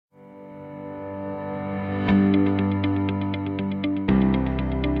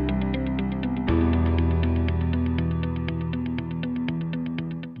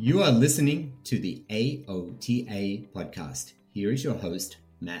You are listening to the AOTA podcast. Here is your host,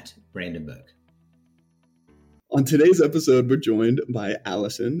 Matt Brandenburg. On today's episode, we're joined by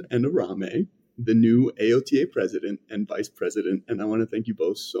Alyson and Arameh, the new AOTA president and vice president. And I want to thank you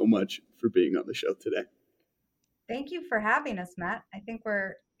both so much for being on the show today. Thank you for having us, Matt. I think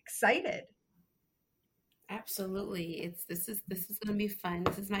we're excited. Absolutely. This is going to be fun.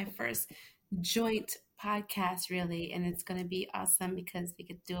 This is my first joint podcast, really, and it's going to be awesome because we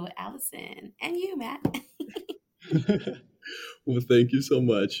could do it with Alyson and you, Matt. Well, thank you so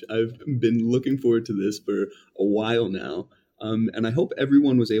much. I've been looking forward to this for a while now, and I hope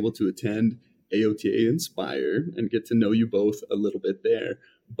everyone was able to attend AOTA Inspire and get to know you both a little bit there.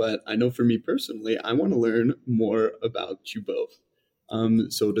 But I know for me personally, I want to learn more about you both.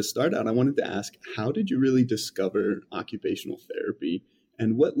 So to start out, I wanted to ask, how did you really discover occupational therapy?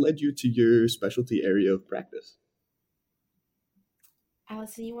 And what led you to your specialty area of practice?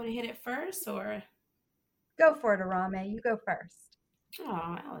 Alyson, you want to hit it first, or? Go for it, Arameh. You go first.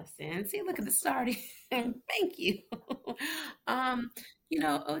 Oh, Alyson. See, look at the starting. Thank you.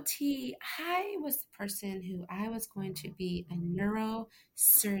 OT, I was the person who I was going to be a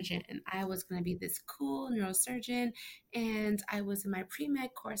neurosurgeon. I was going to be this cool neurosurgeon. And I was in my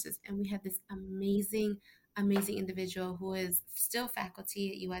pre-med courses, and we had this amazing individual who is still faculty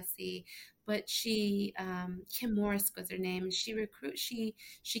at USC, but she, Kim Morris was her name, and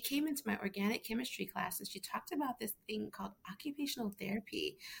she came into my organic chemistry class, and she talked about this thing called occupational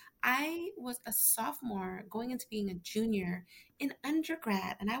therapy. I was a sophomore going into being a junior in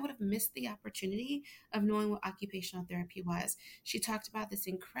undergrad, and I would have missed the opportunity of knowing what occupational therapy was. She talked about this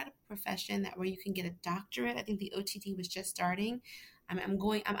incredible profession where you can get a doctorate. I think the OTD was just starting. I'm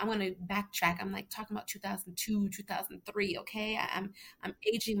going to backtrack. I'm like talking about 2002, 2003. Okay. I'm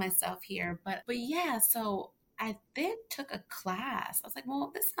aging myself here, but yeah. So I then took a class. I was like,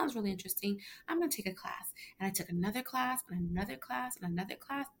 well, this sounds really interesting. I'm going to take a class. And I took another class and another class and another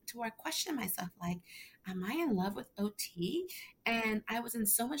class to where I questioned myself, like, am I in love with OT? And I was in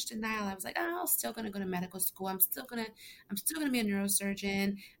so much denial. I was like, oh, I'm still going to go to medical school. I'm still going to be a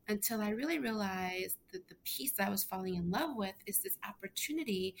neurosurgeon, until I really realized that the piece that I was falling in love with is this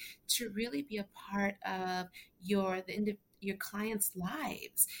opportunity to really be a part of your clients'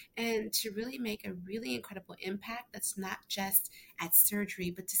 lives, and to really make a really incredible impact that's not just at surgery,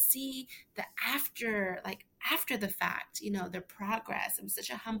 but to see the after the fact, their progress. It was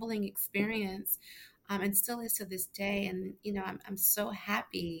such a humbling experience, and still is to this day. And, I'm so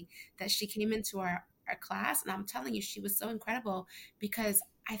happy that she came into our class, and I'm telling you, she was so incredible, because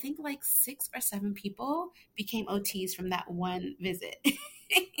I think like 6 or 7 people became OTs from that one visit.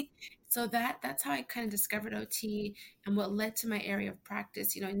 So that's how I kind of discovered OT, and what led to my area of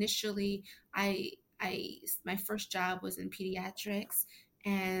practice. Initially my first job was in pediatrics,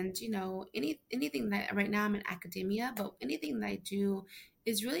 and anything that, right now I'm in academia, but anything that I do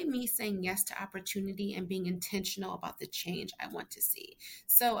is really me saying yes to opportunity and being intentional about the change I want to see.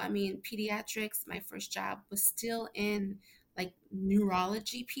 So, pediatrics, my first job was still in like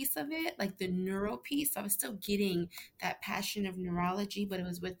neurology piece of it, like the neuro piece. So I was still getting that passion of neurology, but it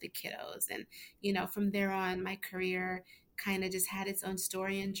was with the kiddos. And, from there on, my career kind of just had its own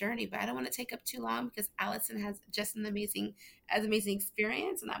story and journey. But I don't want to take up too long, because Alyson has just an amazing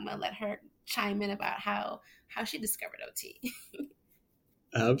experience, and I'm going to let her chime in about how she discovered OT.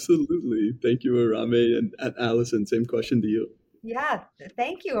 Absolutely. Thank you, Arameh. And Alyson, same question to you. Yeah,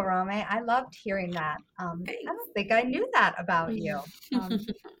 thank you, Arameh. I loved hearing that. I don't think I knew that about you.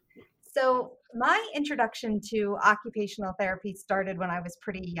 So my introduction to occupational therapy started when I was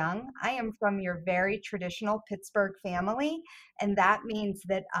pretty young. I am from your very traditional Pittsburgh family, and that means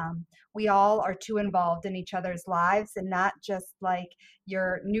that we all are too involved in each other's lives, and not just like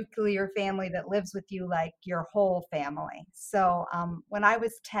your nuclear family that lives with you, like your whole family. So when I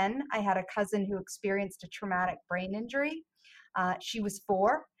was 10, I had a cousin who experienced a traumatic brain injury. She was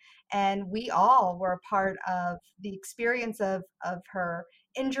 4, and we all were a part of the experience of her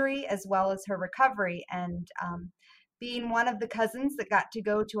injury as well as her recovery. And being one of the cousins that got to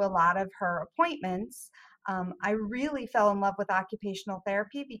go to a lot of her appointments, I really fell in love with occupational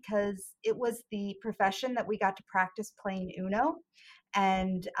therapy, because it was the profession that we got to practice playing Uno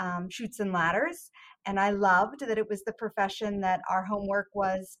and Chutes and Ladders. And I loved that it was the profession that our homework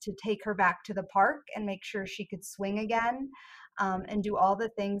was to take her back to the park and make sure she could swing again, and do all the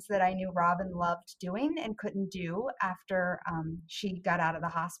things that I knew Robin loved doing and couldn't do after she got out of the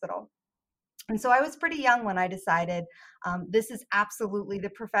hospital. And so I was pretty young when I decided this is absolutely the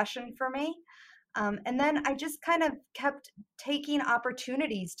profession for me. And then I just kind of kept taking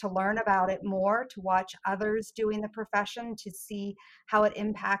opportunities to learn about it more, to watch others doing the profession, to see how it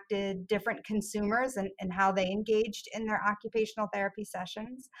impacted different consumers and how they engaged in their occupational therapy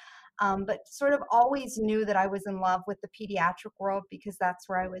sessions. But sort of always knew that I was in love with the pediatric world because that's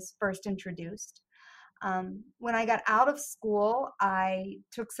where I was first introduced. When I got out of school, I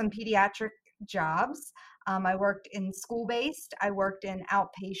took some pediatric jobs. I worked in school based, I worked in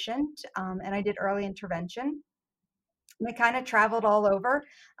outpatient, and I did early intervention. And I kind of traveled all over,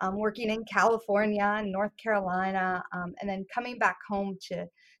 working in California and North Carolina, and then coming back home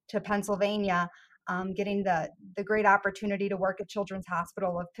to Pennsylvania, getting the great opportunity to work at Children's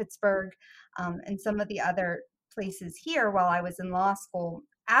Hospital of Pittsburgh, and some of the other places here while I was in law school.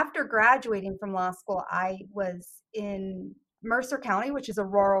 After graduating from law school, I was in Mercer County, which is a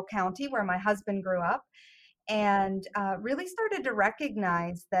rural county where my husband grew up, and really started to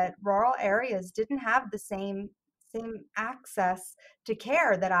recognize that rural areas didn't have the same access to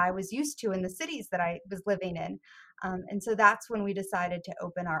care that I was used to in the cities that I was living in. And so that's when we decided to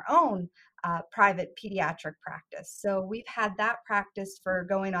open our own private pediatric practice. So we've had that practice for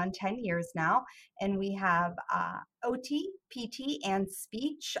going on 10 years now, and we have OT, PT, and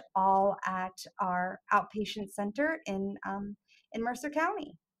speech all at our outpatient center in Mercer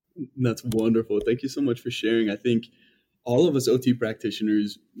County. That's wonderful. Thank you so much for sharing. I think all of us OT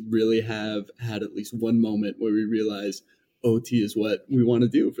practitioners really have had at least one moment where we realize OT is what we want to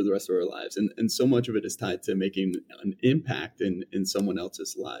do for the rest of our lives. And so much of it is tied to making an impact in someone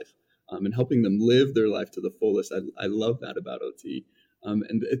else's life, and helping them live their life to the fullest. I love that about OT.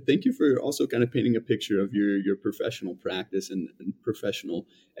 And thank you for also kind of painting a picture of your professional practice and professional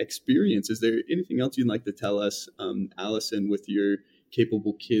experience. Is there anything else you'd like to tell us, Alyson, with your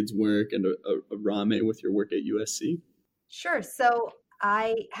Capable Kids work, and Arameh with your work at USC? Sure. So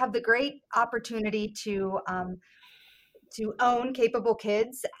I have the great opportunity to own Capable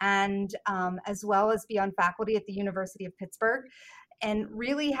Kids, and as well as be on faculty at the University of Pittsburgh, and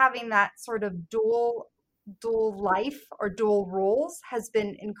really having that sort of dual life or dual roles has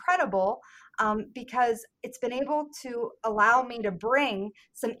been incredible, because it's been able to allow me to bring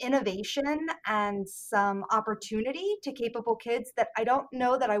some innovation and some opportunity to Capable Kids that I don't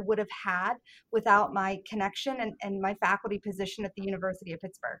know that I would have had without my connection and my faculty position at the University of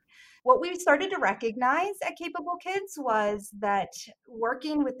Pittsburgh. What we started to recognize at Capable Kids was that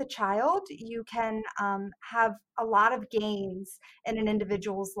working with the child, you can have a lot of gains in an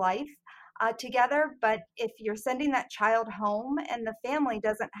individual's life together. But if you're sending that child home and the family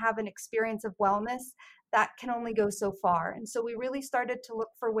doesn't have an experience of wellness, that can only go so far. And so we really started to look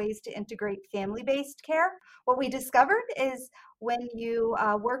for ways to integrate family-based care. What we discovered is when you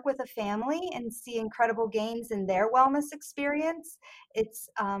work with a family and see incredible gains in their wellness experience, it's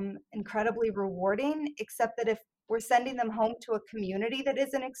incredibly rewarding, except that if we're sending them home to a community that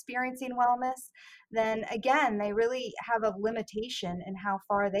isn't experiencing wellness, then again, they really have a limitation in how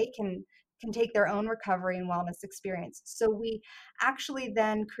far they can take their own recovery and wellness experience. So we actually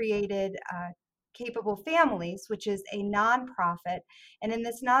then created Capable Families, which is a nonprofit. And in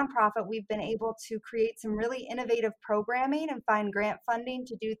this nonprofit, we've been able to create some really innovative programming and find grant funding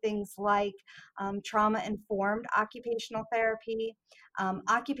to do things like trauma-informed occupational therapy,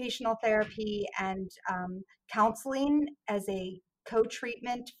 and counseling as a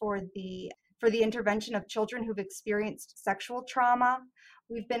co-treatment for the intervention of children who've experienced sexual trauma.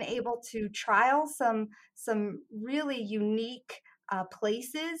 We've been able to trial some really unique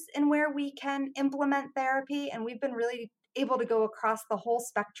places in where we can implement therapy, and we've been really able to go across the whole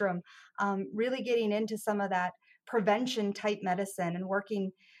spectrum, really getting into some of that prevention type medicine and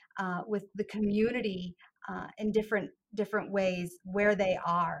working with the community in different ways where they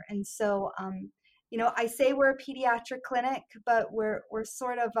are. And so I say we're a pediatric clinic, but we're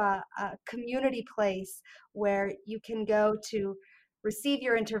sort of a community place where you can go to receive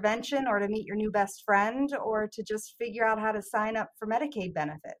your intervention, or to meet your new best friend, or to just figure out how to sign up for Medicaid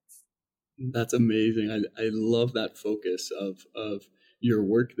benefits. That's amazing. I love that focus of your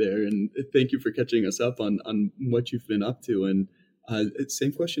work there. And thank you for catching us up on what you've been up to. And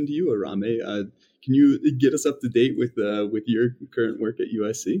same question to you, Arameh. Can you get us up to date with your current work at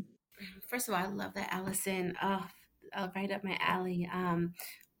USC? First of all, I love that, Alyson. Oh, right up my alley.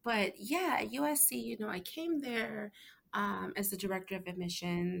 But yeah, at USC, I came there as the director of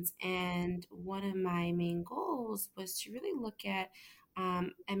admissions, and one of my main goals was to really look at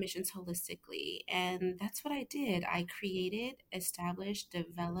admissions holistically, and that's what I did. I created, established,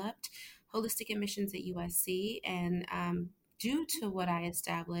 developed holistic admissions at USC, and due to what I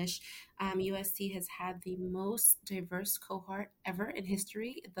established, USC has had the most diverse cohort ever in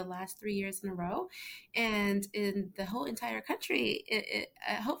history the last 3 years in a row. And in the whole entire country, it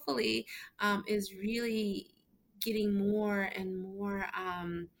hopefully is really getting more and more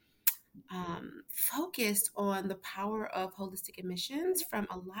focused on the power of holistic admissions from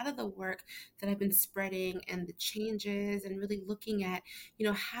a lot of the work that I've been spreading and the changes and really looking at,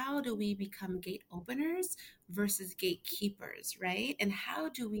 how do we become gate openers versus gatekeepers, right? And how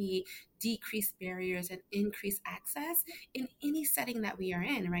do we decrease barriers and increase access in any setting that we are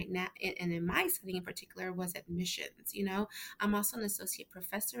in right now? And in my setting in particular was admissions. I'm also an associate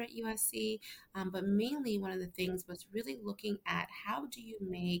professor at USC, but mainly one of the things was really looking at how do you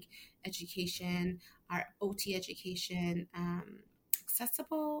make education, our OT education,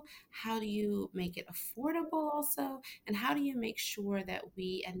 accessible? How do you make it affordable also? And how do you make sure that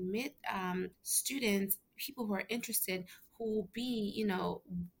we admit students, people who are interested, who will be,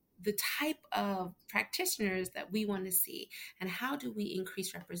 the type of practitioners that we want to see? And how do we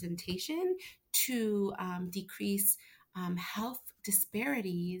increase representation to decrease health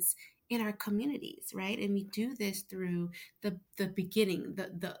disparities in our communities, right? And we do this through the beginning,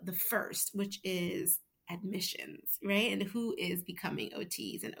 the first, which is admissions, right? And who is becoming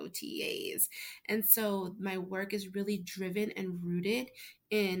OTs and OTAs. And so my work is really driven and rooted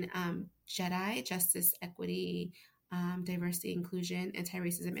in JEDI, justice, equity, diversity, inclusion,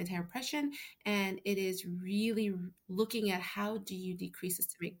 anti-racism, anti-oppression. And it is really looking at how do you decrease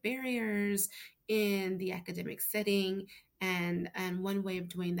systemic barriers in the academic setting. And one way of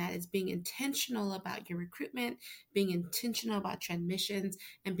doing that is being intentional about your recruitment, being intentional about your admissions,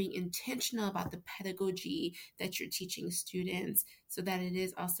 and being intentional about the pedagogy that you're teaching students so that it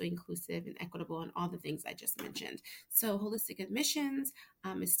is also inclusive and equitable and all the things I just mentioned. So holistic admissions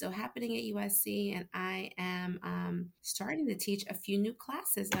is still happening at USC, and I am starting to teach a few new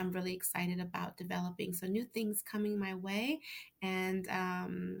classes that I'm really excited about developing. So new things coming my way. And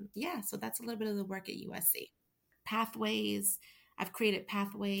so that's a little bit of the work at USC. Pathways. I've created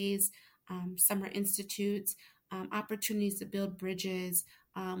pathways, summer institutes, opportunities to build bridges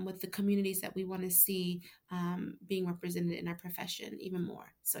with the communities that we want to see being represented in our profession even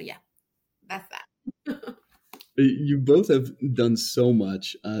more. So yeah, that's that. You both have done so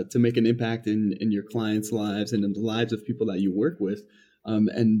much to make an impact in your clients' lives and in the lives of people that you work with.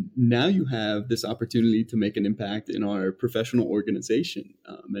 And now you have this opportunity to make an impact in our professional organization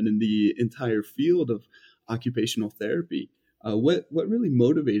and in the entire field of occupational therapy. What really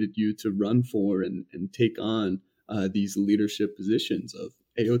motivated you to run for and take on these leadership positions of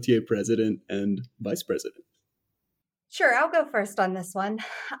AOTA president and vice president? Sure, I'll go first on this one.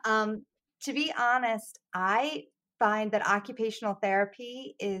 To be honest, I find that occupational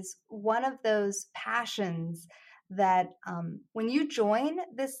therapy is one of those passions that when you join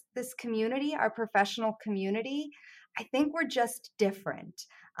this community, our professional community, I think we're just different.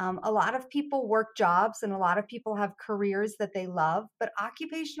 A lot of people work jobs and a lot of people have careers that they love, but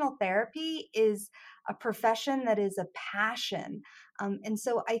occupational therapy is a profession that is a passion. And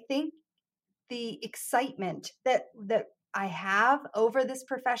so I think the excitement that I have over this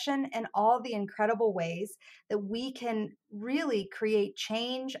profession and all the incredible ways that we can really create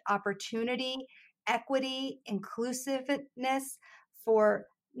change, opportunity, equity, inclusiveness for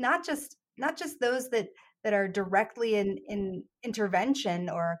not just those that are directly in intervention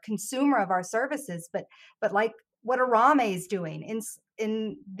or consumer of our services, but like what Arameh is doing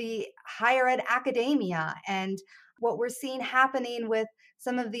in the higher ed academia, and what we're seeing happening with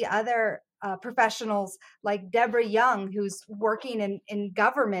some of the other professionals like Deborah Young, who's working in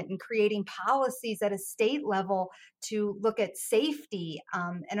government and creating policies at a state level to look at safety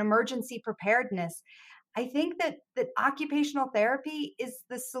and emergency preparedness. I think that occupational therapy is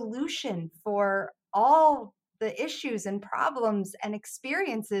the solution for all the issues and problems and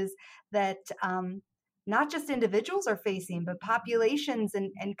experiences that not just individuals are facing, but populations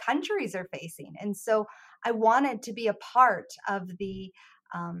and countries are facing. And so I wanted to be a part of the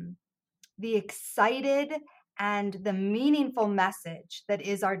excited and the meaningful message that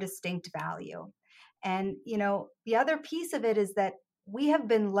is our distinct value. And, the other piece of it is that we have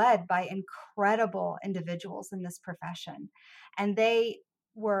been led by incredible individuals in this profession, and they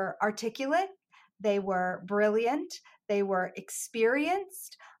were articulate, they were brilliant, they were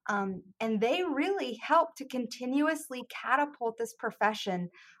experienced, and they really helped to continuously catapult this profession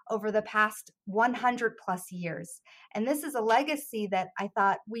over the past 100 plus years. And this is a legacy that I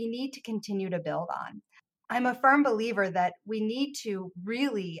thought we need to continue to build on. I'm a firm believer that we need to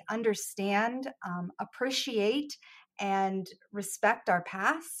really understand, appreciate, and respect our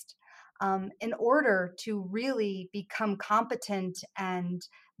past. in order to really become competent and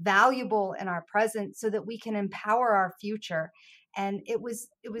valuable in our present so that we can empower our future. And it was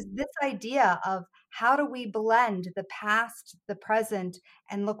this idea of how do we blend the past, the present,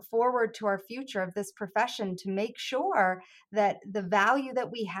 and look forward to our future of this profession to make sure that the value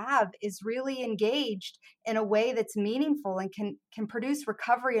that we have is really engaged in a way that's meaningful and can produce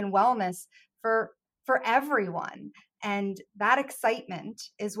recovery and wellness for everyone. And that excitement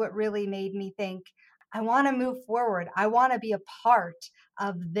is what really made me think, I want to move forward. I want to be a part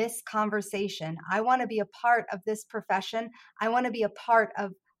of this conversation. I want to be a part of this profession. I want to be a part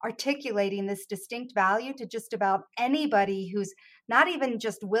of articulating this distinct value to just about anybody who's not even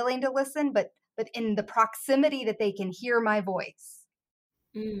just willing to listen, but in the proximity that they can hear my voice.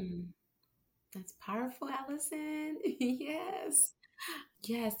 Mm, that's powerful, Alyson. Yes.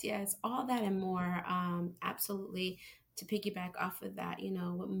 Yes, yes, all that and more. Absolutely. To piggyback off of that,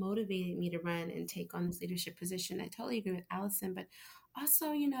 what motivated me to run and take on this leadership position, I totally agree with Alyson, but also,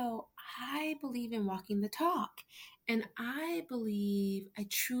 I believe in walking the talk. And I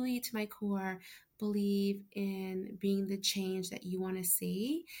truly, to my core, believe in being the change that you want to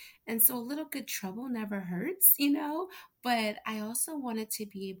see. And so a little good trouble never hurts, but I also wanted to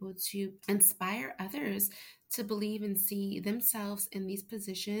be able to inspire others to believe and see themselves in these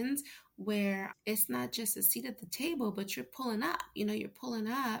positions where it's not just a seat at the table, but you're pulling up. You're pulling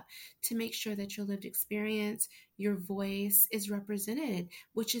up to make sure that your lived experience, your voice is represented,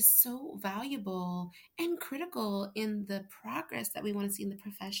 which is so valuable and critical in the progress that we want to see in the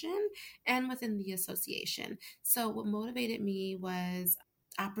profession and within the association. So what motivated me was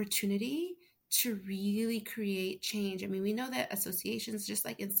opportunity to really create change. I mean, we know that associations, just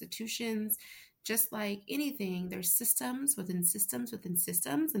like institutions, just like anything, there's systems within systems within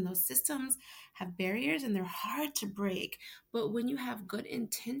systems, and those systems have barriers and they're hard to break. But when you have good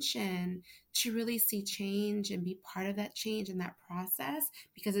intention to really see change and be part of that change and that process,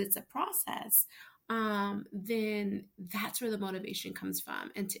 because it's a process, then that's where the motivation comes from,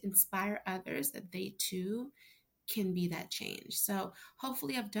 and to inspire others that they too can be that change. So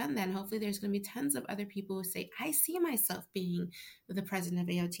hopefully I've done that. And hopefully there's going to be tons of other people who say, I see myself being the president of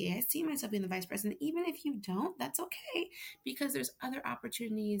AOTA. I see myself being the vice president. Even if you don't, that's okay, because there's other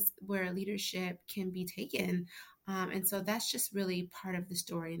opportunities where leadership can be taken. And so that's just really part of the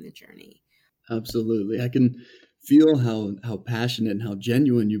story and the journey. Absolutely. I can feel how passionate and how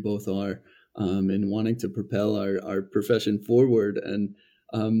genuine you both are in wanting to propel our profession forward. And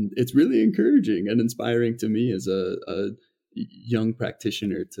it's really encouraging and inspiring to me as a young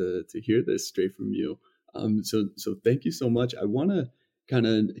practitioner to hear this straight from you. So thank you so much. I want to kind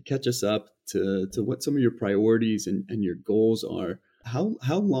of catch us up to what some of your priorities and your goals are. How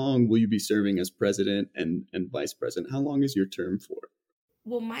long will you be serving as president and vice president? How long is your term for?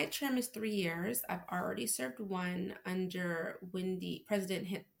 Well, my term is 3 years. I've already served one under President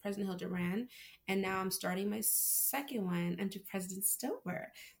Hildebrand, and now I'm starting my second one under President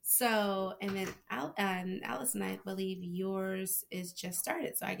Stover. So, and then Alyson, I believe yours is just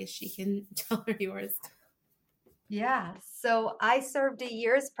started. So I guess she can tell her yours. Yeah, so I served a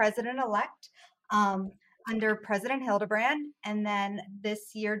year as president-elect under President Hildebrand, and then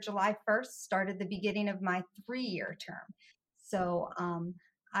this year, July 1st, started the beginning of my 3-year term. So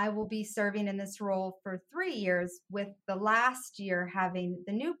I will be serving in this role for 3 years, with the last year having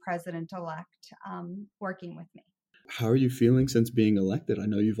the new president-elect working with me. How are you feeling since being elected? I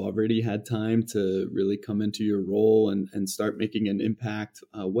know you've already had time to really come into your role and start making an impact.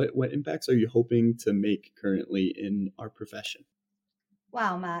 What impacts are you hoping to make currently in our profession?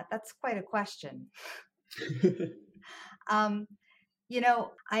 Wow, Matt, that's quite a question. I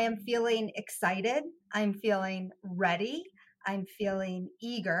am feeling excited. I'm feeling ready. I'm feeling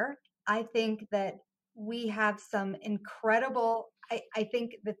eager. I think that we have some incredible, I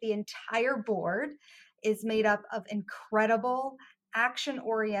think that the entire board is made up of incredible,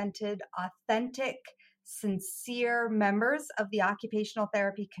 action-oriented, authentic, sincere members of the occupational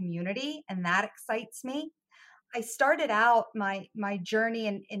therapy community, and that excites me. I started out my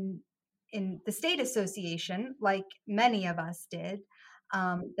journey in the state association, like many of us did,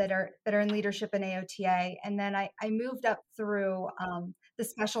 that are in leadership in AOTA, and then I moved up through the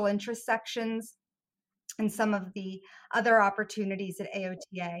special interest sections and some of the other opportunities at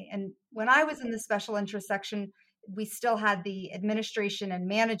AOTA. And when I was in the special interest section, we still had the administration and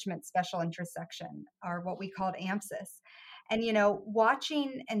management special interest section, or what we called AMSIS. And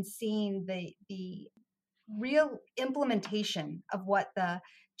watching and seeing the real implementation of what the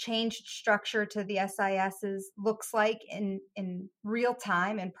changed structure to the SISs looks like in real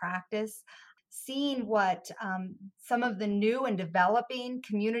time in practice, seeing what some of the new and developing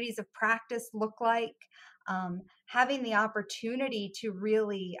communities of practice look like, having the opportunity to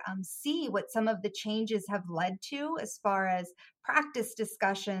really see what some of the changes have led to as far as practice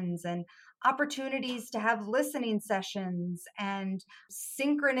discussions and opportunities to have listening sessions and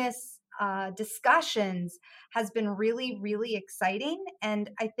synchronous discussions has been really, really exciting. And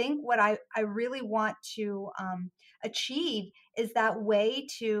I think what I really want to achieve is that way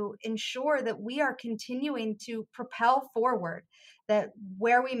to ensure that we are continuing to propel forward, that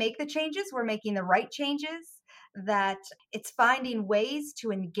where we make the changes, we're making the right changes, that it's finding ways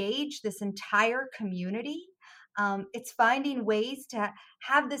to engage this entire community. It's finding ways to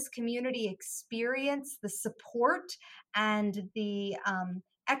have this community experience the support and the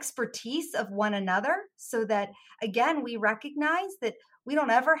expertise of one another, so that, again, we recognize that we don't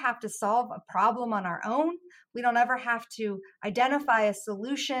ever have to solve a problem on our own. We don't ever have to identify a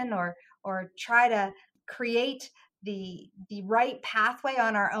solution or try to create the right pathway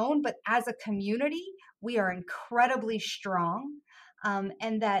on our own. But as a community, we are incredibly strong,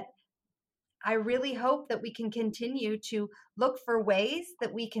 and that I really hope that we can continue to look for ways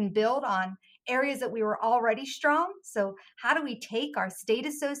that we can build on areas that we were already strong. So, how do we take our state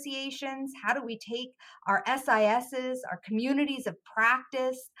associations? How do we take our SISs, our communities of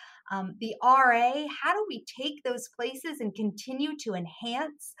practice, the RA? How do we take those places and continue to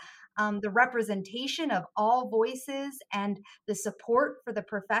enhance the representation of all voices and the support for the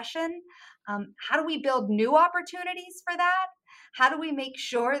profession? How do we build new opportunities for that? How do we make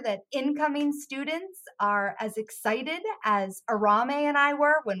sure that incoming students are as excited as Arameh and I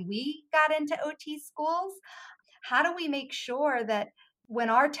were when we got into OT schools? How do we make sure that when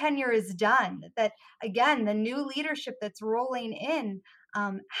our tenure is done, that, again, the new leadership that's rolling in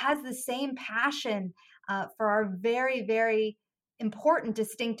has the same passion for our very, very important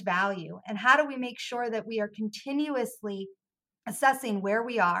distinct value? And how do we make sure that we are continuously assessing where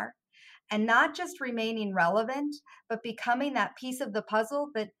we are and not just remaining relevant, but becoming that piece of the puzzle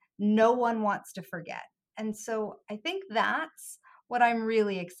that no one wants to forget? And so I think that's what I'm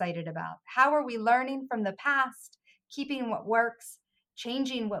really excited about. How are we learning from the past, keeping what works,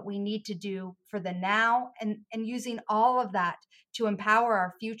 changing what we need to do for the now, and using all of that to empower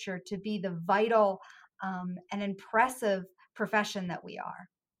our future to be the vital and impressive profession that we are?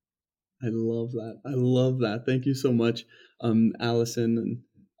 I love that. I love that. Thank you so much, Alyson. And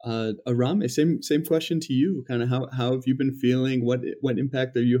Arameh, same question to you. Kind of how have you been feeling? What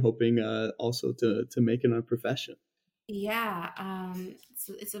impact are you hoping also to make in our profession? Yeah,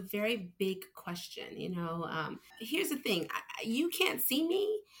 so it's a very big question. Here's the thing: you can't see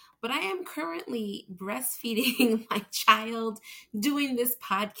me, but I am currently breastfeeding my child, doing this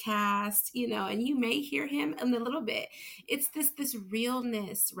podcast. And you may hear him in a little bit. It's this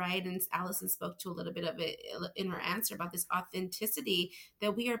realness, right? And Alyson spoke to a little bit of it in her answer about this authenticity,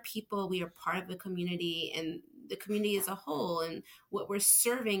 that we are people, we are part of the community, and the community as a whole, and what we're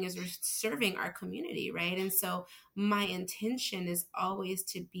serving is we're serving our community, right? And so my intention is always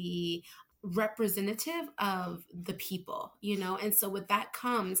to be representative of the people, and so what that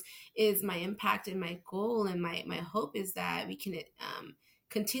comes is my impact and my goal, and my hope is that we can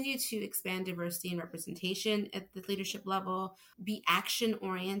continue to expand diversity and representation at the leadership level, be action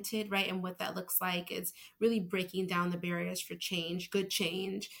oriented, right? And what that looks like is really breaking down the barriers for change, good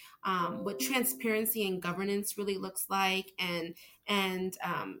change, what transparency and governance really looks like, and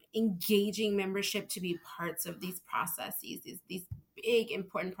engaging membership to be parts of these processes, these big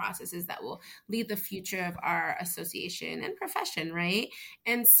important processes that will lead the future of our association and profession, right?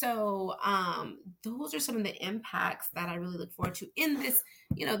 And so those are some of the impacts that I really look forward to in this.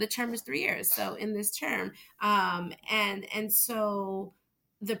 The term is 3 years, so in this term, and so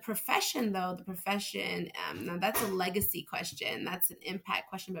the profession, now that's a legacy question, that's an impact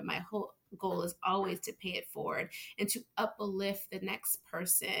question, but my whole goal is always to pay it forward and to uplift the next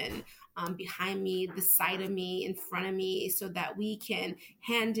person behind me, the side of me, in front of me, so that we can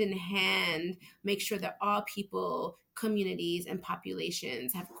hand in hand make sure that all people, communities, and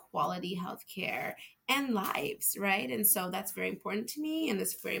populations have quality healthcare and lives, right? And so that's very important to me, and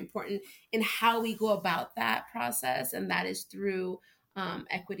it's very important in how we go about that process, and that is through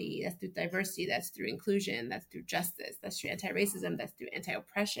equity, that's through diversity, that's through inclusion, that's through justice, that's through anti-racism, that's through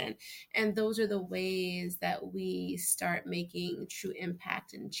anti-oppression. And those are the ways that we start making true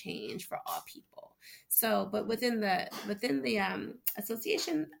impact and change for all people. So, but within the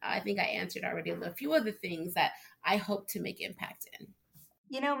association, I think I answered already a few other things that I hope to make impact in.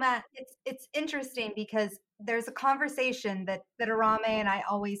 Matt, it's interesting because there's a conversation that Arameh and I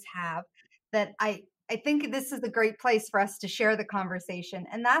always have that I I think this is a great place for us to share the conversation.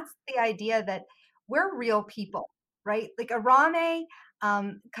 And that's the idea that we're real people, right? Like Arameh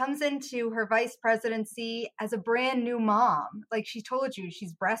comes into her vice presidency as a brand new mom. Like she told you,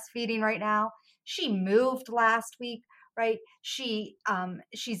 she's breastfeeding right now. She moved last week, right? She's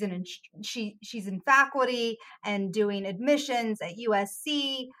in faculty and doing admissions at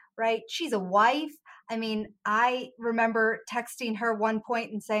USC, right? She's a wife. I mean, I remember texting her one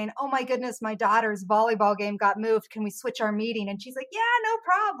point and saying, "Oh my goodness, my daughter's volleyball game got moved. Can we switch our meeting?" And she's like, "Yeah, no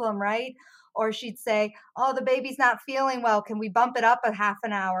problem," right? Or she'd say, "Oh, the baby's not feeling well. Can we bump it up a half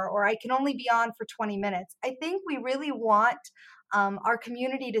an hour?" Or "I can only be on for 20 minutes." I think we really want our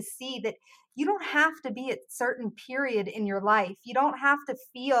community to see that you don't have to be at a certain period in your life. You don't have to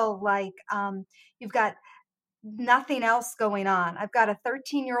feel like you've got nothing else going on. I've got a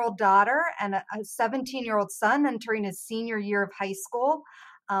 13-year-old daughter and a 17-year-old son entering his senior year of high school.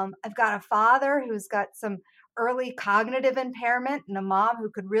 I've got a father who's got some early cognitive impairment and a mom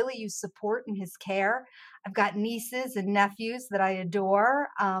who could really use support in his care. I've got nieces and nephews that I adore.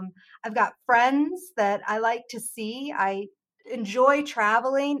 I've got friends that I like to see. I enjoy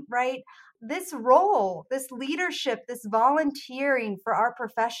traveling, right? This role, this leadership, this volunteering for our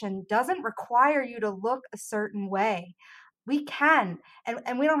profession doesn't require you to look a certain way. We can,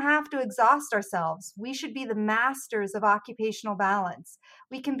 and we don't have to exhaust ourselves. We should be the masters of occupational balance.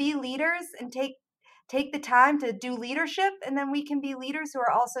 We can be leaders and take the time to do leadership, and then we can be leaders who are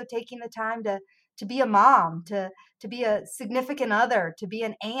also taking the time to be a mom, to be a significant other, to be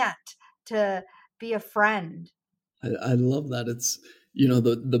an aunt, to be a friend. I love that. It's,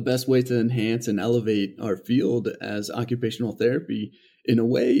 the best way to enhance and elevate our field as occupational therapy in a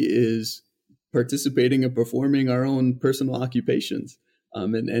way is participating and performing our own personal occupations,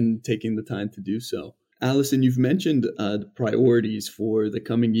 and taking the time to do so. Alyson, you've mentioned priorities for the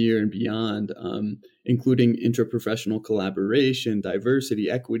coming year and beyond, including interprofessional collaboration, diversity,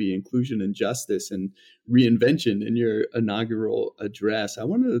 equity, inclusion, and justice, and reinvention in your inaugural address. I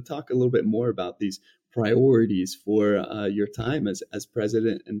wanted to talk a little bit more about these priorities for your time as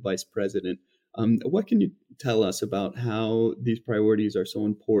president and vice president. What can you tell us about how these priorities are so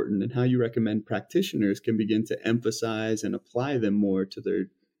important and how you recommend practitioners can begin to emphasize and apply them more to their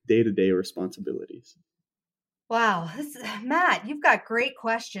day-to-day responsibilities? Wow, Matt, you've got great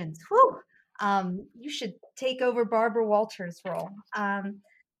questions. Whew. You should take over Barbara Walters' role.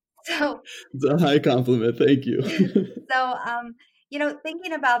 So It's a high compliment. Thank you. so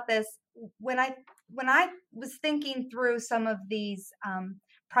thinking about this, when I was thinking through some of these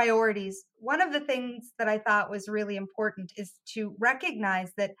priorities, one of the things that I thought was really important is to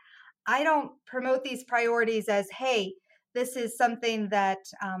recognize that I don't promote these priorities as, hey, this is something that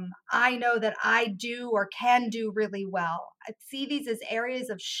I know that I do or can do really well. I see these as areas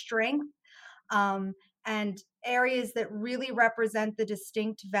of strength, and areas that really represent the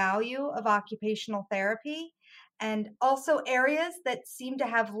distinct value of occupational therapy, and also areas that seem to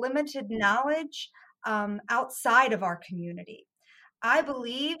have limited knowledge outside of our community. I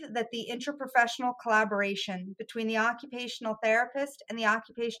believe that the interprofessional collaboration between the occupational therapist and the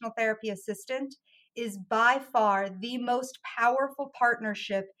occupational therapy assistant is by far the most powerful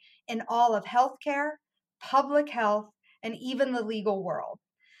partnership in all of healthcare, public health, and even the legal world.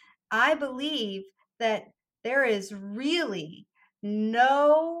 I believe that there is really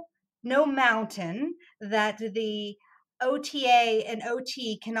no mountain that the OTA and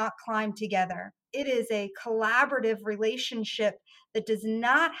OT cannot climb together. It is a collaborative relationship that does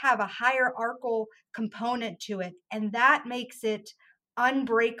not have a hierarchical component to it, and that makes it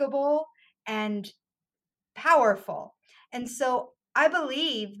unbreakable and powerful. And so I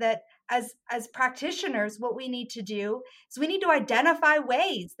believe that as practitioners, what we need to do is we need to identify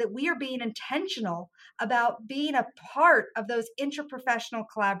ways that we are being intentional about being a part of those interprofessional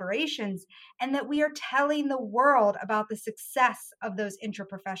collaborations, and that we are telling the world about the success of those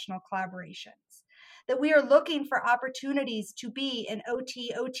interprofessional collaborations. That we are looking for opportunities to be an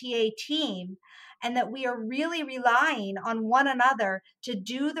OT/OTA team, and that we are really relying on one another to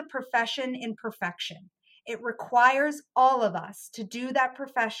do the profession in perfection. It requires all of us to do that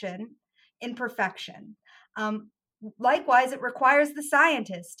profession in perfection. Likewise, it requires the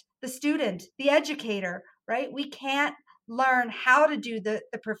scientist, the student, the educator, right? We can't learn how to do the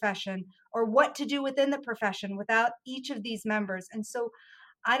profession or what to do within the profession without each of these members. And so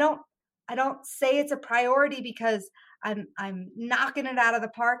I don't say it's a priority because I'm knocking it out of the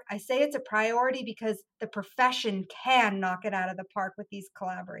park. I say it's a priority because the profession can knock it out of the park with these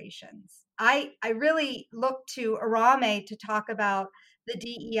collaborations. I really look to Arameh to talk about the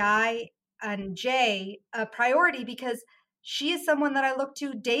DEI and J priority because she is someone that I look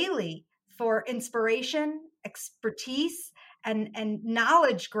to daily for inspiration, expertise, and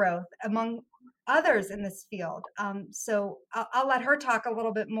knowledge growth among others in this field. So I'll let her talk a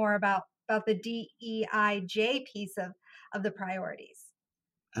little bit more about the DEIJ piece of the priorities.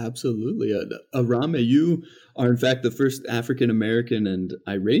 Absolutely. Arameh, you are in fact the first African American and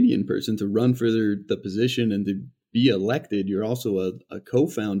Iranian person to run for the position and to be elected. You're also a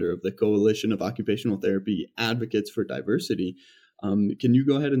co-founder of the Coalition of Occupational Therapy Advocates for Diversity. Can you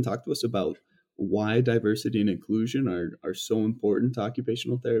go ahead and talk to us about why diversity and inclusion are so important to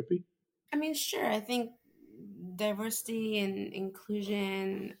occupational therapy? I mean, sure. I think diversity and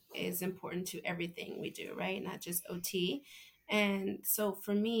inclusion is important to everything we do, right? Not just OT. And so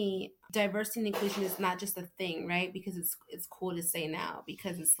for me, diversity and inclusion is not just a thing, right? Because it's cool to say now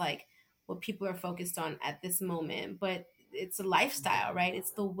because it's like what people are focused on at this moment, but it's a lifestyle, right?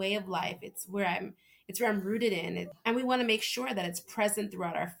 It's the way of life. It's where I'm rooted in it. And we want to make sure that it's present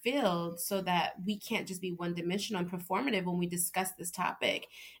throughout our field so that we can't just be one dimensional and performative when we discuss this topic.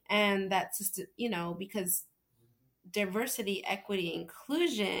 And that's just, because diversity, equity,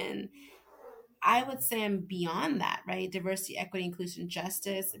 inclusion, I would say I'm beyond that, right? Diversity, equity, inclusion,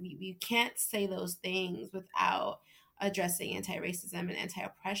 justice. You can't say those things without addressing anti-racism and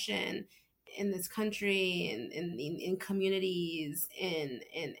anti-oppression in this country, in communities, in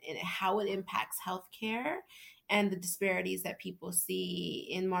how it impacts healthcare and the disparities that people see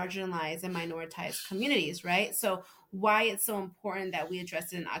in marginalized and minoritized communities, right? So why it's so important that we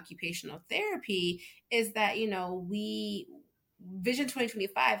address it in occupational therapy is that, we Vision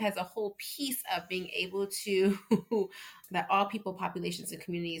 2025 has a whole piece of being able to that all people, populations, and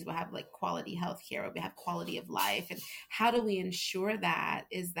communities will have like quality healthcare, or we have quality of life. And how do we ensure that?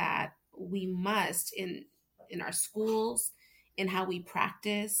 Is that we must in our schools, in how we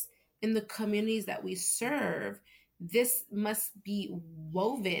practice, in the communities that we serve. This must be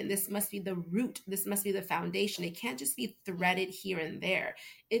woven. This must be the root. This must be the foundation. It can't just be threaded here and there.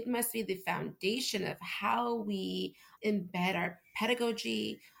 It must be the foundation of how we embed our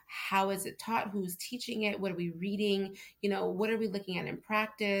pedagogy. How is it taught? Who's teaching it? What are we reading? What are we looking at in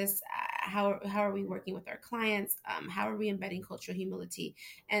practice? How are we working with our clients? How are we embedding cultural humility?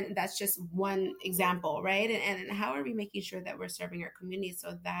 And that's just one example, right? And how are we making sure that we're serving our community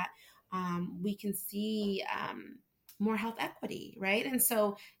so that we can see more health equity, right? And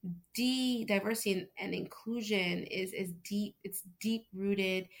so diversity and inclusion is deep. It's deep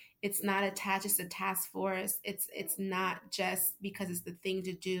rooted. It's not attached. It's a task force. It's not just because it's the thing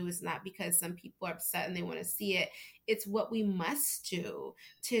to do. It's not because some people are upset and they want to see it. It's what we must do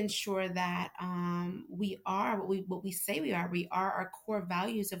to ensure that we are what we say we are. We are our core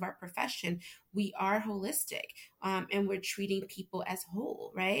values of our profession. We are holistic, and we're treating people as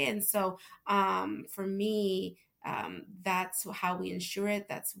whole, right? And so for me, that's how we ensure it.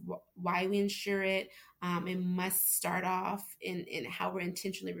 That's why we ensure it. It must start off in how we're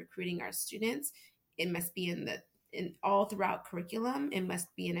intentionally recruiting our students. It must be in all throughout curriculum. It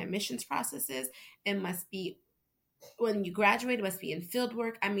must be in admissions processes. It must be when you graduate. It must be in field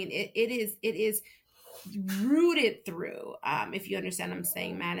work. I mean, it is rooted through, if you understand what I'm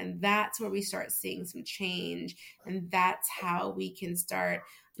saying, Matt. And that's where we start seeing some change. And that's how we can start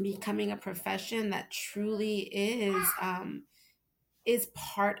becoming a profession that truly is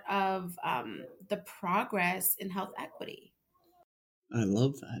part of the progress in health equity. I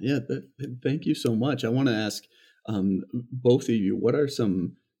love that. Yeah, thank you so much. I want to ask both of you, what are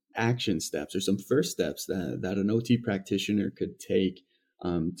some action steps or some first steps that an OT practitioner could take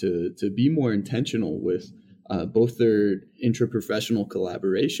to be more intentional with both their intraprofessional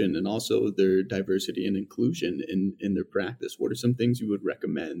collaboration and also their diversity and inclusion in their practice? What are some things you would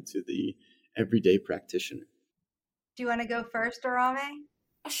recommend to the everyday practitioner? Do you want to go first, Arameh?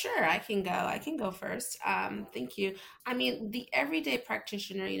 Sure, I can go. I can go first. Thank you. I mean, the everyday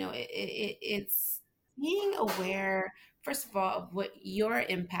practitioner, it's being aware, first of all, of what your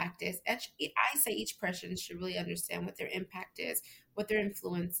impact is. I say each person should really understand what their impact is, what their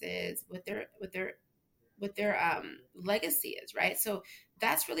influence is, what their legacy is, right? So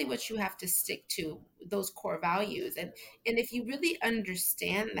that's really what you have to stick to, those core values. And if you really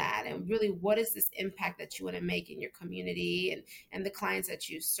understand that, and really what is this impact that you want to make in your community and the clients that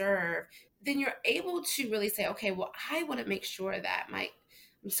you serve, then you're able to really say, okay, well, I want to make sure that I'm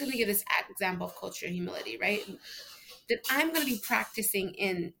just going to give this example of culture and humility, right? That I'm going to be practicing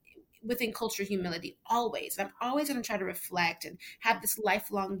within cultural humility always. I'm always going to try to reflect and have this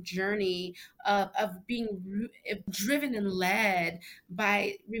lifelong journey of being driven and led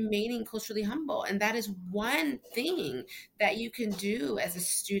by remaining culturally humble. And that is one thing that you can do as a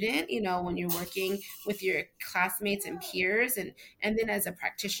student, when you're working with your classmates and peers, and then as a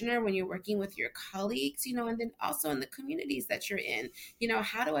practitioner, when you're working with your colleagues, and then also in the communities that you're in,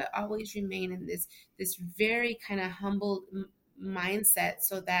 how do I always remain in this very kind of humble mindset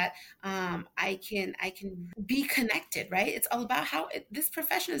so that I can be connected, right? It's all about this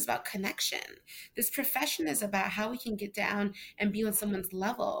profession is about connection. This profession is about how we can get down and be on someone's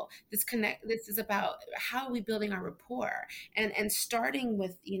level. This is about how are we building our rapport, and starting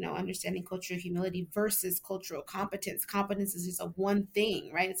with understanding cultural humility versus cultural competence. Competence is just a one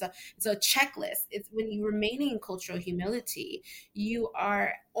thing, right? It's a checklist. It's when you remaining in cultural humility, you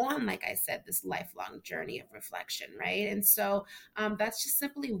are on, like I said, this lifelong journey of reflection, right? And so that's just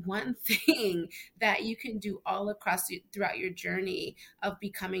simply one thing that you can do all across throughout your journey of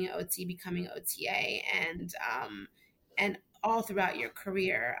becoming an OT, becoming OTA, and all throughout your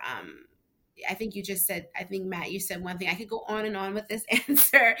career. I think Matt, you said one thing. I could go on and on with this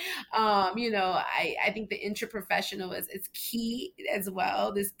answer. I think the interprofessional is key as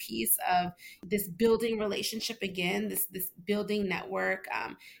well. This piece of this building relationship again, this building network,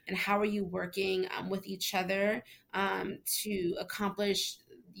 and how are you working with each other to accomplish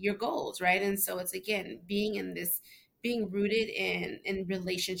your goals, right? And so it's again being rooted in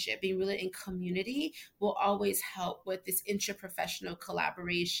relationship, being rooted in community will always help with this interprofessional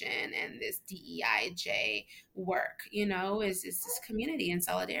collaboration and this DEIJ work, is this community and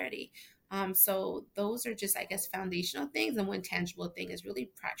solidarity. So those are just, I guess, foundational things. And one tangible thing is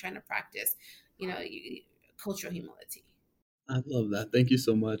really trying to practice, cultural humility. I love that. Thank you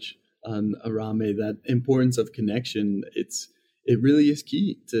so much, Arameh. That importance of connection, it really is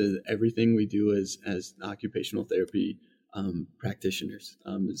key to everything we do as occupational therapy practitioners,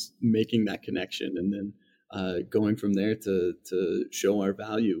 is making that connection and then going from there to show our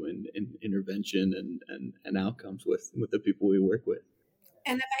value in intervention and outcomes with the people we work with.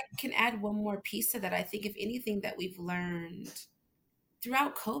 And if I can add one more piece to that, I think if anything that we've learned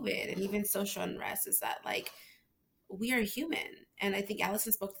throughout COVID and even social unrest is that we are human. And I think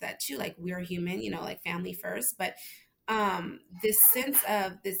Alyson spoke to that too. We are human, family first, but this sense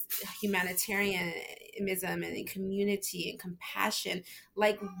of this humanitarianism and community and compassion,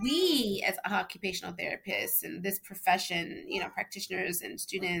 we as occupational therapists and this profession, practitioners and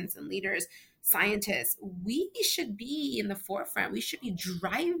students and leaders, scientists, we should be in the forefront. We should be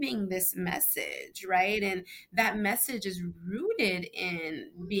driving this message, right? And that message is rooted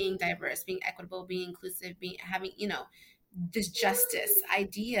in being diverse, being equitable, being inclusive, having, this justice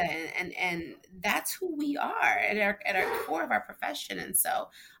idea, and that's who we are at our core of our profession. And so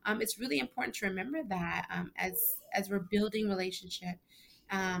it's really important to remember that as we're building relationship,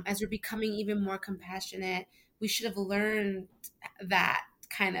 as we're becoming even more compassionate, we should have learned that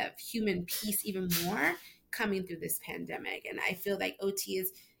kind of human piece even more coming through this pandemic. And I feel like OT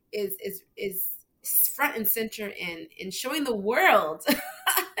is front and center in showing the world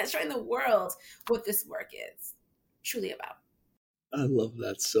what this work is truly about. I love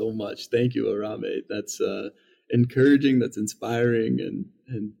that so much. Thank you, Arameh. That's encouraging. That's inspiring.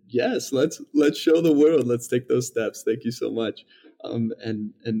 And yes, let's show the world. Let's take those steps. Thank you so much.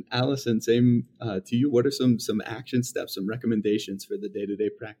 And Alyson, same to you. What are some action steps, some recommendations for the day-to-day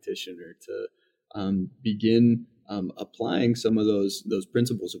practitioner to begin applying some of those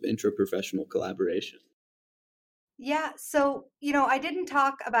principles of intraprofessional collaboration? Yeah. So, I didn't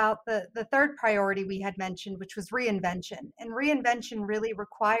talk about the third priority we had mentioned, which was reinvention. And reinvention really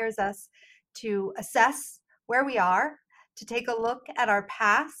requires us to assess where we are, to take a look at our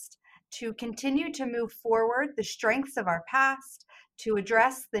past, to continue to move forward the strengths of our past, to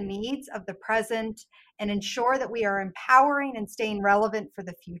address the needs of the present, and ensure that we are empowering and staying relevant for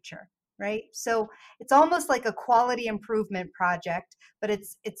the future. Right. So it's almost like a quality improvement project, but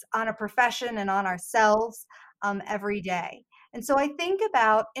it's on a profession and on ourselves every day. And so I think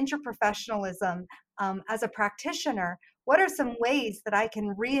about interprofessionalism as a practitioner. What are some ways that I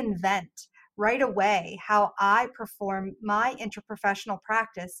can reinvent right away how I perform my interprofessional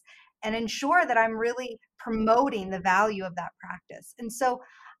practice and ensure that I'm really promoting the value of that practice? And so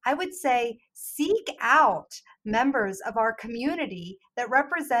I would say seek out members of our community that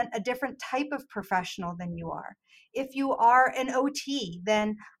represent a different type of professional than you are. If you are an OT,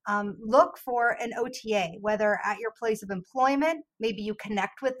 then look for an OTA, whether at your place of employment, maybe you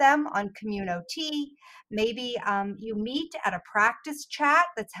connect with them on Commune OT, maybe you meet at a practice chat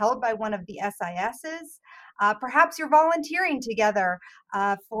that's held by one of the SISs. Perhaps you're volunteering together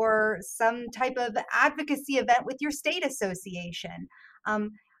for some type of advocacy event with your state association.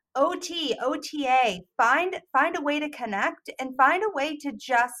 OT, OTA, find a way to connect and find a way to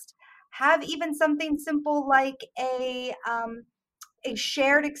just have even something simple like a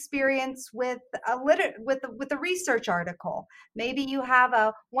shared experience with with a research article. Maybe you have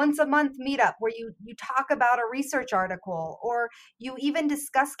a once a month meetup where you talk about a research article, or you even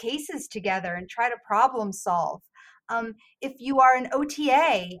discuss cases together and try to problem solve. If you are an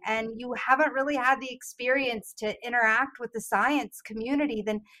OTA and you haven't really had the experience to interact with the science community,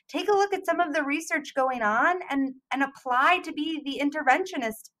 then take a look at some of the research going on and apply to be the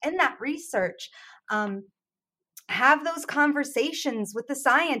interventionist in that research. Have those conversations with the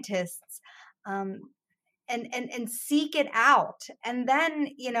scientists, and seek it out. And then,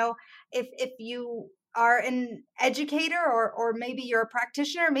 if you are an educator, or maybe you're a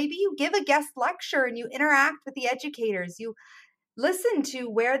practitioner, maybe you give a guest lecture and you interact with the educators. You listen to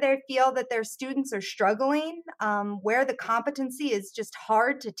where they feel that their students are struggling, where the competency is just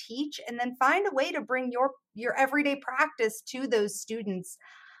hard to teach, and then find a way to bring your everyday practice to those students.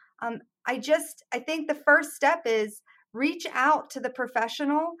 I think the first step is reach out to the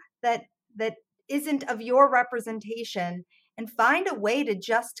professional that isn't of your representation, and find a way to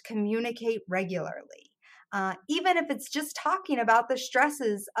just communicate regularly. Even if it's just talking about the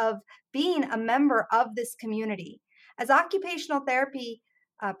stresses of being a member of this community. As occupational therapy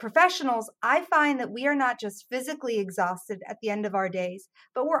professionals, I find that we are not just physically exhausted at the end of our days,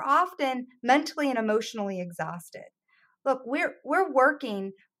 but we're often mentally and emotionally exhausted. Look, we're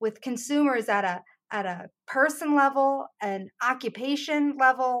working with consumers at a person level, an occupation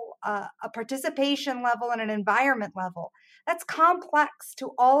level, a participation level, and an environment level. That's complex to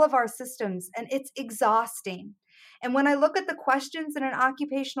all of our systems, and it's exhausting. And when I look at the questions in an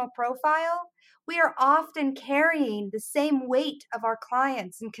occupational profile, we are often carrying the same weight of our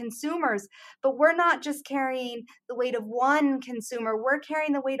clients and consumers, but we're not just carrying the weight of one consumer, we're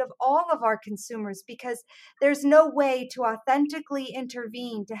carrying the weight of all of our consumers, because there's no way to authentically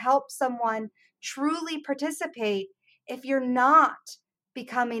intervene to help someone truly participate if you're not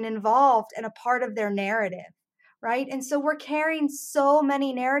becoming involved and a part of their narrative, right? And so we're carrying so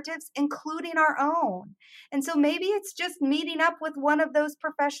many narratives, including our own. And so maybe it's just meeting up with one of those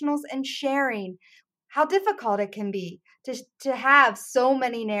professionals and sharing how difficult it can be to have so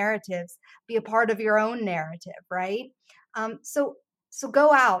many narratives be a part of your own narrative, right? So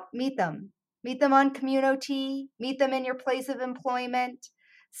go out, meet them on Commune OT, meet them in your place of employment,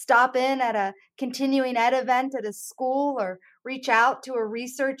 stop in at a continuing ed event at a school, or reach out to a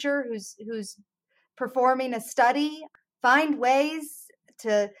researcher who's performing a study. Find ways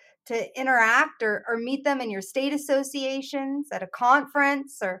to interact, or meet them in your state associations, at a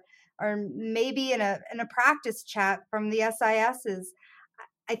conference, or maybe in a practice chat from the SISs.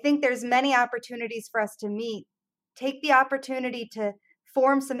 I think there's many opportunities for us to meet. Take the opportunity to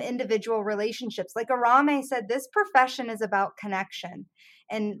form some individual relationships. Like Arameh said, this profession is about connection.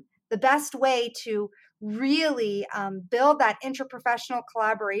 And the best way to really build that interprofessional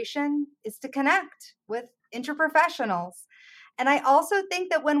collaboration is to connect with interprofessionals. And I also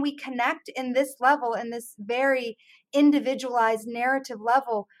think that when we connect in this level, in this very individualized narrative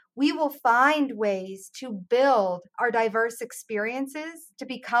level, we will find ways to build our diverse experiences, to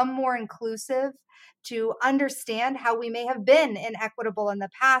become more inclusive, to understand how we may have been inequitable in the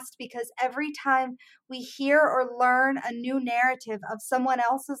past, because every time we hear or learn a new narrative of someone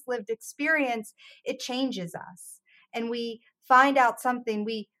else's lived experience, it changes us. And we find out something.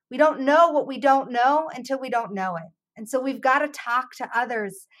 We don't know what we don't know until we don't know it. And so we've got to talk to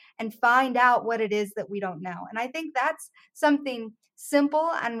others and find out what it is that we don't know. And I think that's something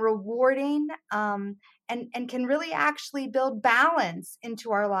simple and rewarding, and can really actually build balance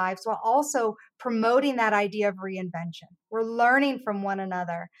into our lives, while also promoting that idea of reinvention. We're learning from one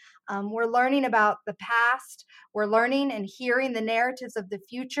another. We're learning about the past. We're learning and hearing the narratives of the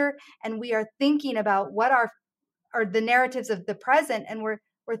future. And we are thinking about what are the narratives of the present. And we're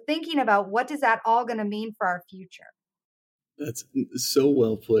thinking about what is that all going to mean for our future. That's so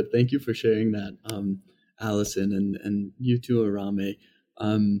well put. Thank you for sharing that, Alyson, and you too, Arameh.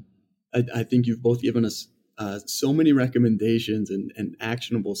 I think you've both given us so many recommendations and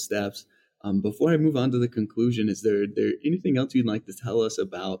actionable steps Before I move on to the conclusion, is there anything else you'd like to tell us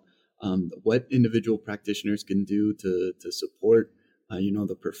about what individual practitioners can do to support,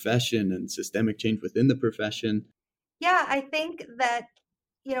 the profession and systemic change within the profession? Yeah, I think that,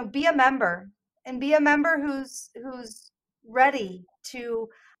 be a member, and be a member who's ready to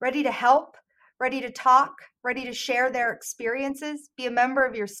help, ready to talk, ready to share their experiences. Be a member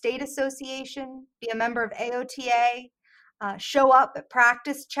of your state association, be a member of AOTA, show up at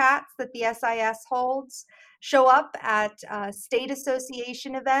practice chats that the SIS holds, show up at state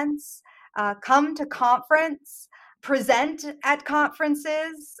association events, come to conference, present at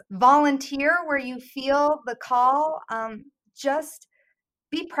conferences, volunteer where you feel the call. Just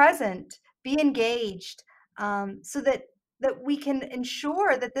be present, be engaged, so that we can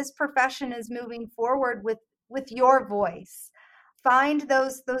ensure that this profession is moving forward with your voice. Find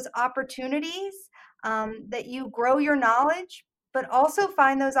those opportunities, that you grow your knowledge, but also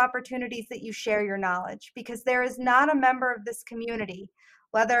find those opportunities that you share your knowledge, because there is not a member of this community,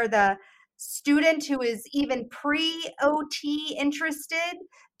 whether the student who is even pre-OT interested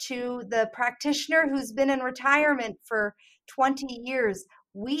to the practitioner who's been in retirement for 20 years.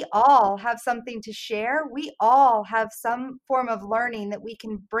 We all have something to share. We all have some form of learning that we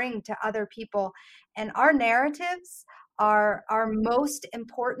can bring to other people. And our narratives are our most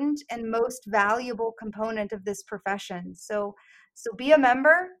important and most valuable component of this profession. So be a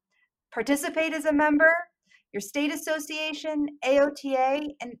member, participate as a member, your state association, AOTA,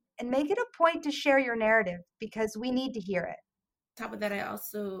 and make it a point to share your narrative, because we need to hear it. Top of that, I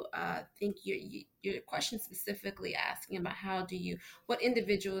also think your question specifically asking about what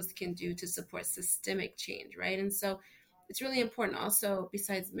individuals can do to support systemic change, right? And so it's really important also,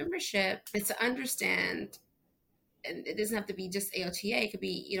 besides membership, is to understand, and it doesn't have to be just AOTA, it could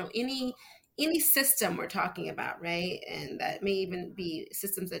be, any system we're talking about, right? And that may even be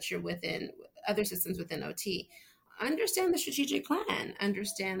systems that you're within, other systems within OT. Understand the strategic plan,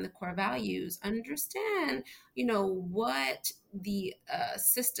 understand the core values, understand, what the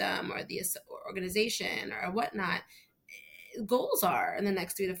system or the organization or whatnot goals are in the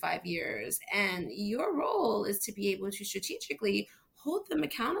next 3 to 5 years. And your role is to be able to strategically hold them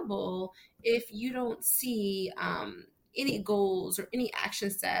accountable if you don't see any goals or any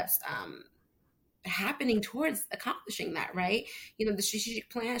action steps happening towards accomplishing that, right? The strategic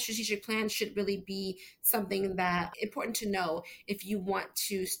plan should really be something that important to know if you want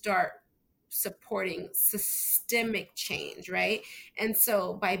to start supporting systemic change, right? And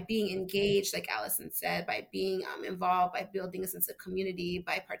so by being engaged, like Alyson said, by being involved, by building a sense of community,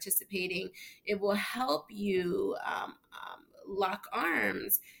 by participating, it will help you lock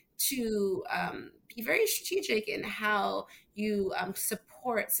arms to be very strategic in how you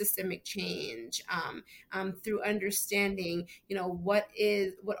support systemic change through understanding, what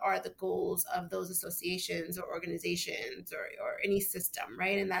are the goals of those associations or organizations or any system,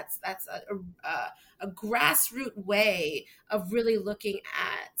 right? And that's a grassroots way of really looking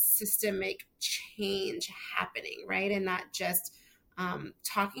at systemic change happening, right? And not just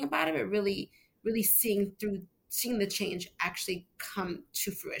talking about it, but really seeing the change actually come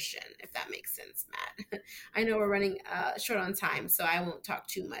to fruition, if that makes sense, Matt. I know we're running short on time, so I won't talk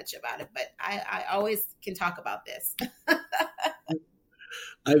too much about it, but I always can talk about this.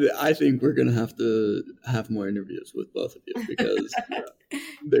 I think we're going to have more interviews with both of you, because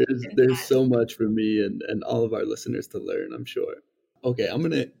there's so much for me and all of our listeners to learn, I'm sure. Okay, I'm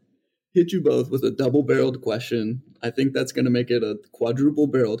going to hit you both with a double-barreled question. I think that's going to make it a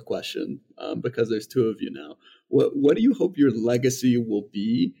quadruple-barreled question because there's two of you now. What do you hope your legacy will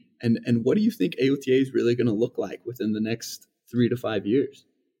be, and what do you think AOTA is really going to look like within the next 3 to 5 years?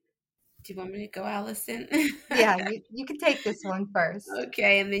 Do you want me to go, Alyson? Yeah, you can take this one first.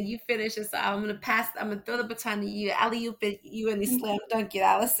 Okay, and then you finish it. So I'm going to throw the baton to you. Alley-oop you and the slam dunk it,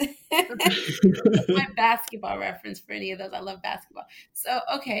 Alyson. That's my basketball reference for any of those. I love basketball. So,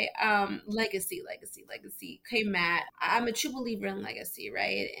 okay, legacy. Okay, Matt, I'm a true believer in legacy,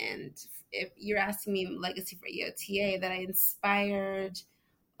 right? And if you're asking me legacy for AOTA, that I inspired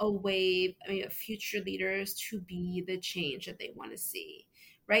a wave of future leaders to be the change that they want to see,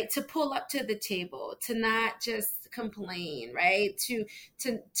 right? To pull up to the table, to not just complain, right? To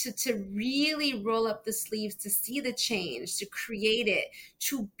really roll up the sleeves, to see the change, to create it,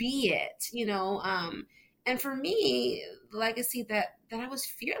 to be it, and for me, legacy that I was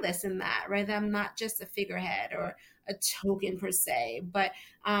fearless in that, right? That I'm not just a figurehead or a token per se, but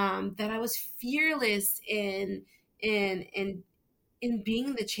that I was fearless in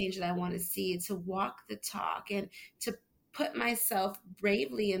being the change that I want to see, to walk the talk, and to put myself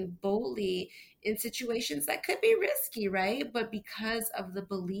bravely and boldly in situations that could be risky, right? But because of the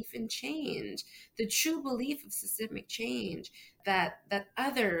belief in change, the true belief of systemic change, that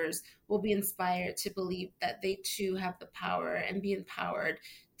others will be inspired to believe that they too have the power and be empowered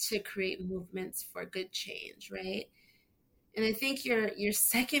to create movements for good change, right? And I think your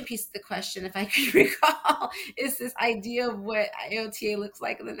second piece of the question, if I could recall, is this idea of what AOTA looks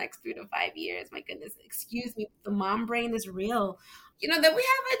like in the next 3 to 5 years. My goodness, excuse me, the mom brain is real. That we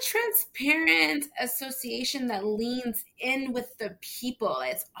have a transparent association that leans in with the people.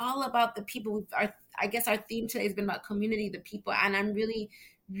 It's all about the people. I guess our theme today has been about community, the people, and I'm really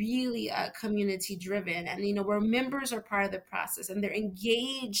community driven, and where members are part of the process and they're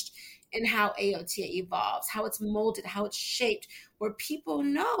engaged in how AOTA evolves, how it's molded, how it's shaped, where people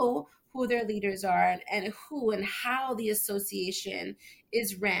know who their leaders are and who and how the association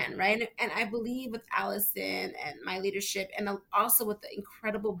is ran, right? And I believe with Alyson and my leadership, and also with the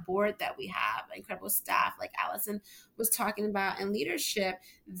incredible board that we have, incredible staff like Alyson was talking about, and leadership,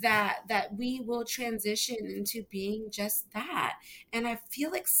 that we will transition into being just that. And I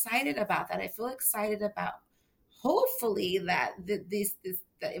feel excited about that. I feel excited about hopefully that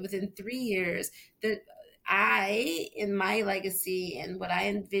that within 3 years that I, in my legacy and what I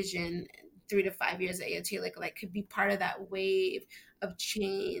envision 3 to 5 years at AOT, like could be part of that wave of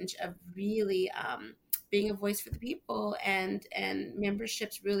change, of really being a voice for the people, and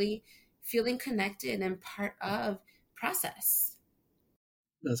memberships really feeling connected and part of process.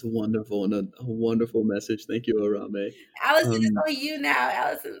 That's wonderful, and a wonderful message. Thank you, Arameh. Alyson, it's all you now.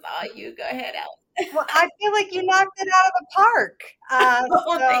 Alyson, it's all you. Go ahead, Alyson. Well, I feel like you knocked it out of the park.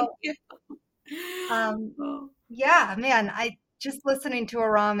 Thank you. Yeah, man, I just listening to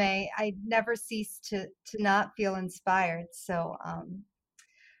Arameh, I never cease to not feel inspired. So,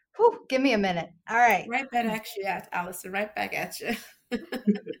 give me a minute. All right. Right back at you, Alyson. Right back at you.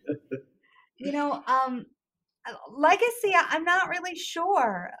 Legacy, I'm not really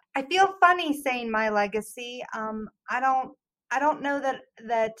sure. I feel funny saying my legacy. I don't know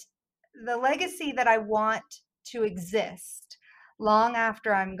that the legacy that I want to exist long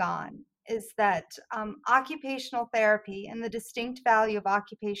after I'm gone is that occupational therapy and the distinct value of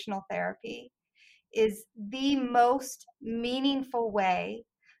occupational therapy is the most meaningful way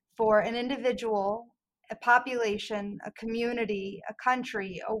for an individual, a population, a community, a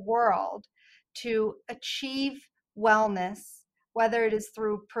country, a world to achieve wellness, whether it is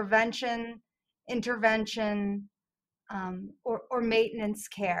through prevention, intervention, or maintenance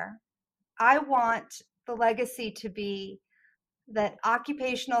care. I want the legacy to be that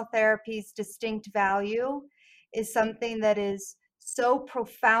occupational therapy's distinct value is something that is so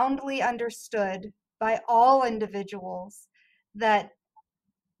profoundly understood by all individuals that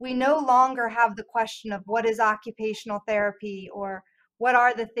we no longer have the question of what is occupational therapy, or what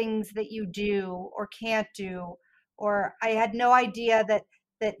are the things that you do or can't do, or I had no idea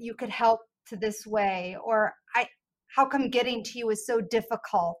that you could help to this way, or how come getting to you is so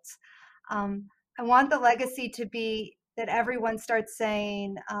difficult. I want the legacy to be that everyone starts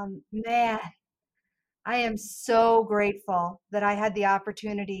saying, man, I am so grateful that I had the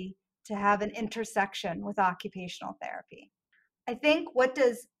opportunity to have an intersection with occupational therapy. I think, what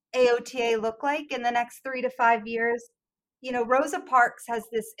does AOTA look like in the next 3 to 5 years? Rosa Parks has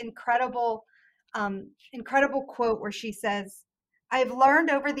this incredible quote where she says, "I've learned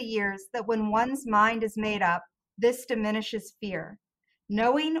over the years that when one's mind is made up, this diminishes fear.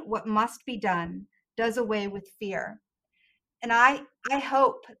 Knowing what must be done does away with fear." And I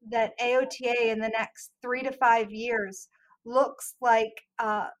hope that AOTA in the next 3 to 5 years looks like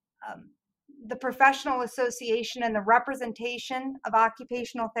the professional association and the representation of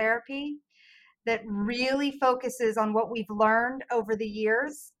occupational therapy that really focuses on what we've learned over the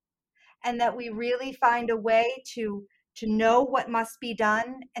years, and that we really find a way to know what must be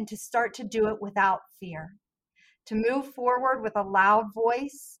done and to start to do it without fear, to move forward with a loud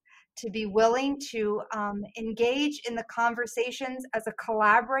voice, to be willing to engage in the conversations as a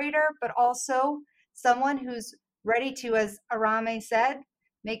collaborator, but also someone who's ready to, as Arameh said,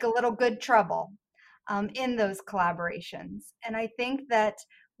 make a little good trouble in those collaborations. And I think that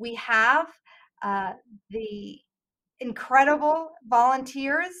we have the incredible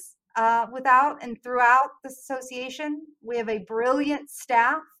volunteers without and throughout the association. We have a brilliant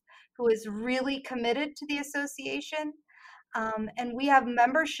staff who is really committed to the association. And we have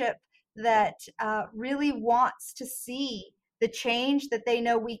membership that really wants to see the change that they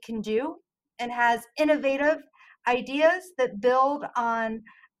know we can do, and has innovative ideas that build on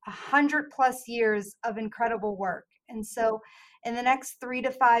 100+ years of incredible work. And so in the next 3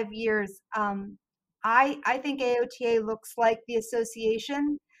 to 5 years, I think AOTA looks like the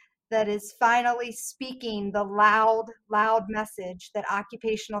association that is finally speaking the loud, loud message that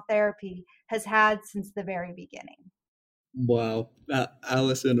occupational therapy has had since the very beginning. Wow.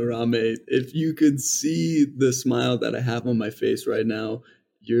 Alyson, Arameh, if you could see the smile that I have on my face right now,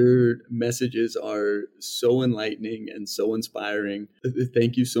 your messages are so enlightening and so inspiring.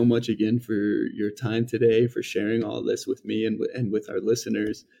 Thank you so much again for your time today, for sharing all this with me and with our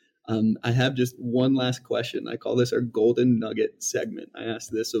listeners. I have just one last question. I call this our golden nugget segment. I ask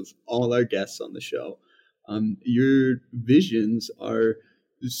this of all our guests on the show. Your visions are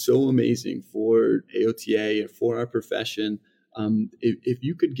so amazing for AOTA and for our profession. If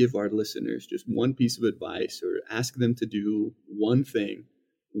you could give our listeners just one piece of advice or ask them to do one thing,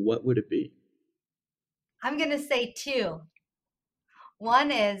 what would it be? I'm going to say two.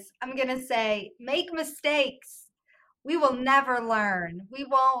 One is I'm going to say make mistakes. We will never learn. We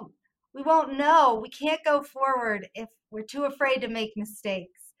won't know. We can't go forward if we're too afraid to make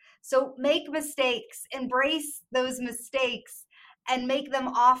mistakes. So make mistakes, embrace those mistakes and make them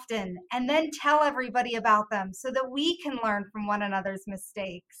often and then tell everybody about them so that we can learn from one another's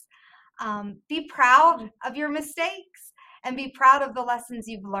mistakes. Be proud of your mistakes and be proud of the lessons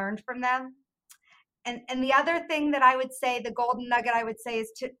you've learned from them. And the other thing that I would say, the golden nugget I would say,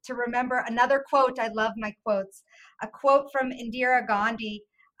 is to remember another quote. I love my quotes. A quote from Indira Gandhi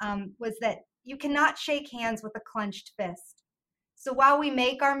was that you cannot shake hands with a clenched fist. So while we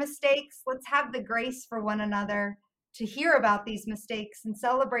make our mistakes, let's have the grace for one another to hear about these mistakes and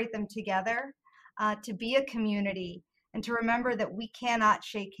celebrate them together, to be a community, and to remember that we cannot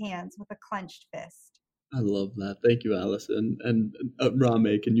shake hands with a clenched fist. I love that. Thank you, Alyson. And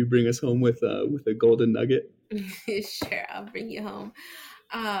Rame, can you bring us home with a golden nugget? Sure, I'll bring you home.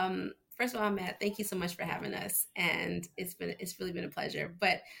 First of all, Matt, thank you so much for having us, and it's really been a pleasure.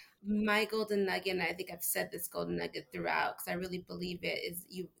 But my golden nugget, and I think I've said this golden nugget throughout because I really believe it, is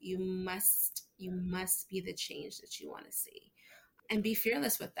you must be the change that you want to see, and be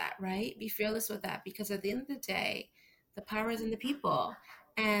fearless with that, right? Be fearless with that because at the end of the day, the power is in the people,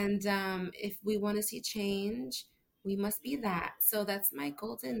 and if we want to see change, we must be that. So that's my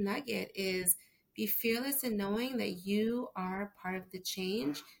golden nugget: is be fearless in knowing that you are part of the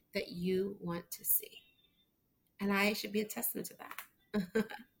change that you want to see. And I should be a testament to that.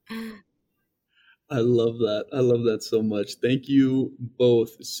 I love that. I love that so much. Thank you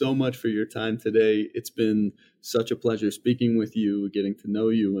both so much for your time today. It's been such a pleasure speaking with you, getting to know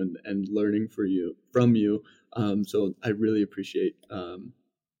you, and learning from you. So I really appreciate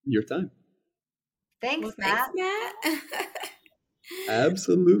your time. Thanks, Well, Matt. thanks, Matt.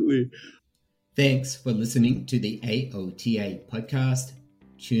 Absolutely. Thanks for listening to the AOTA podcast.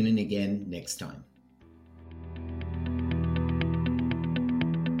 Tune in again next time.